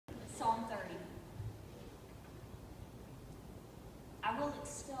will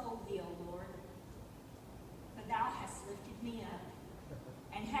extol thee, O Lord, for thou hast lifted me up,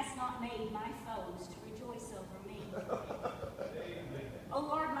 and hast not made my foes to rejoice over me. O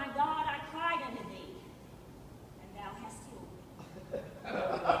Lord my God, I cried unto thee, and thou hast healed me.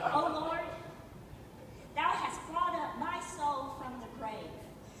 O Lord, thou hast brought up my soul from the grave.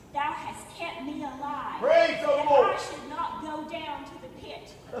 Thou hast kept me alive, Praise the that Lord. I should not go down to the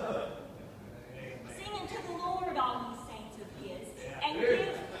pit. Sing unto the Lord, all ye saints of his, and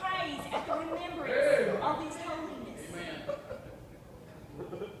give praise at the remembrance of his holiness.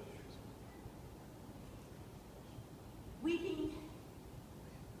 Weeping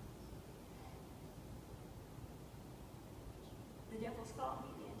the devil's fought me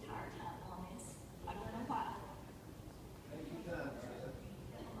the entire time on this. I don't know why. I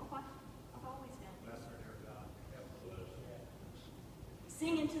don't know why. I've always done it.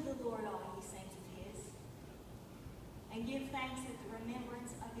 Sing unto the Lord, all ye saints of his, and give thanks at the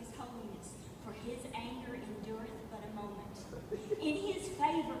remembrance of his holiness, for his anger endureth but a moment. In his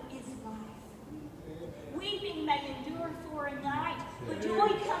favor is life. Weeping may endure for a night, but joy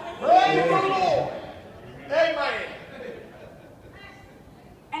cometh in Praise the the morning. Lord. Amen.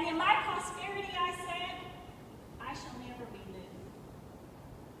 And in my prosperity I said, I shall never be moved.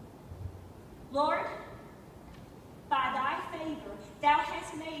 Lord, by thy favor, thou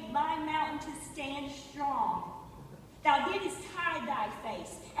hast made my mountain to stand strong. Thou didst hide thy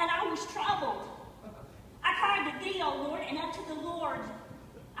face, and I was troubled. I cried to thee, O Lord, and unto the Lord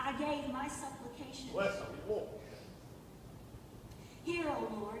I gave my supplication. Bless the Lord. Hear,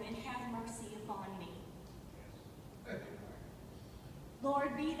 O Lord, and have mercy upon me.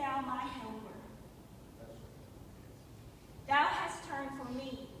 Lord, be thou my helper. Thou hast turned for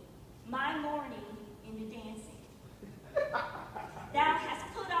me my mourning into dancing. Thou hast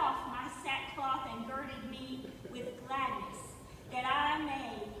put off my sackcloth and girded me with gladness,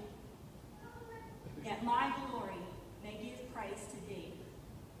 that my glory may give praise to thee.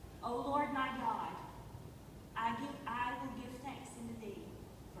 O Lord my God, I give